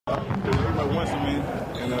Everybody wants to be,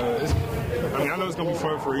 and I know it's gonna be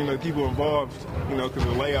fun for people involved, because of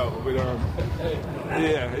the layout. But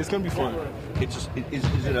yeah, it's gonna be fun. Is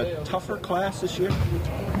it a tougher class this year?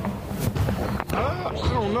 I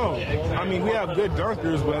don't know. I mean, we have good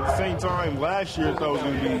dunkers, but at the same time, last year I thought it was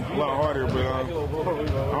gonna be a lot harder. But I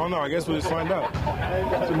don't know. I guess we'll just find out.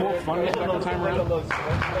 Is it more fun this time around?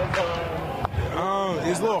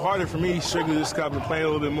 It's a little harder for me, strictly just because I've been playing a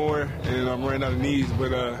little bit more, and I'm running out of knees.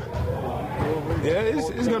 But yeah,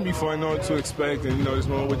 it's gonna be fun knowing what to expect, and just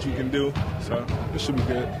knowing what you can do. So it should be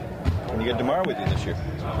good. And you get DeMar with you this year.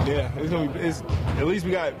 Yeah, it's gonna be. At least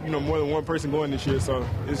we got more than one person going this year, so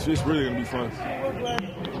it's really gonna be fun.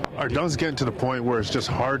 Are dunks getting to the point where it's just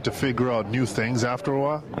hard to figure out new things after a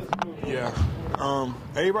while? Yeah,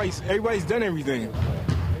 everybody's done everything,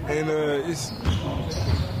 and it's.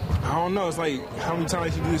 I don't know. It's like how many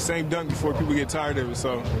times you do the same dunk before people get tired of it.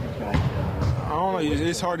 So I don't know.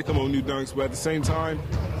 It's hard to come up with new dunks, but at the same time,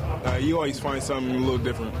 you always find something a little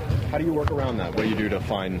different. How do you work around that? What do you do to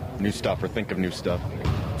find new stuff or think of new stuff?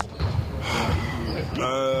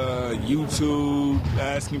 YouTube,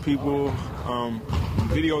 asking people,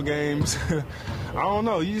 video games. I don't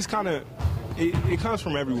know. You just kind of it comes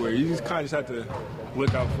from everywhere. You just kind of have to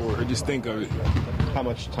look out for it or just think of it. How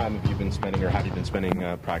much time have you been spending, or have you been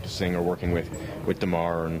spending practicing or working with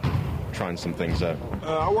DeMar and trying some things out?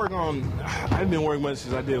 I haven't been working much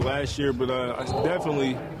as I did last year, but I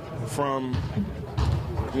definitely from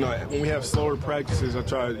when we have slower practices, I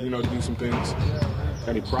try to do some things.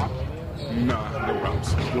 Any props? Nah, no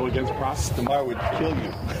props. Go against props? DeMar would kill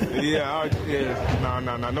you.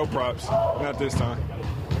 No props. Not this time.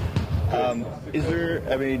 Is there?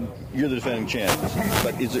 I mean, you're the defending champ,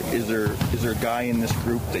 but is there a guy in this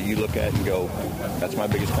group that you look at and go, "That's my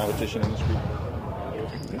biggest competition in this group"?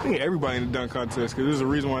 I think everybody in the dunk contest, because there's a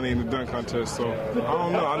reason why they in the dunk contest. So I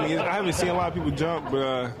don't know. I mean, I haven't seen a lot of people jump,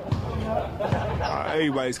 but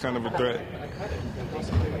everybody's kind of a threat.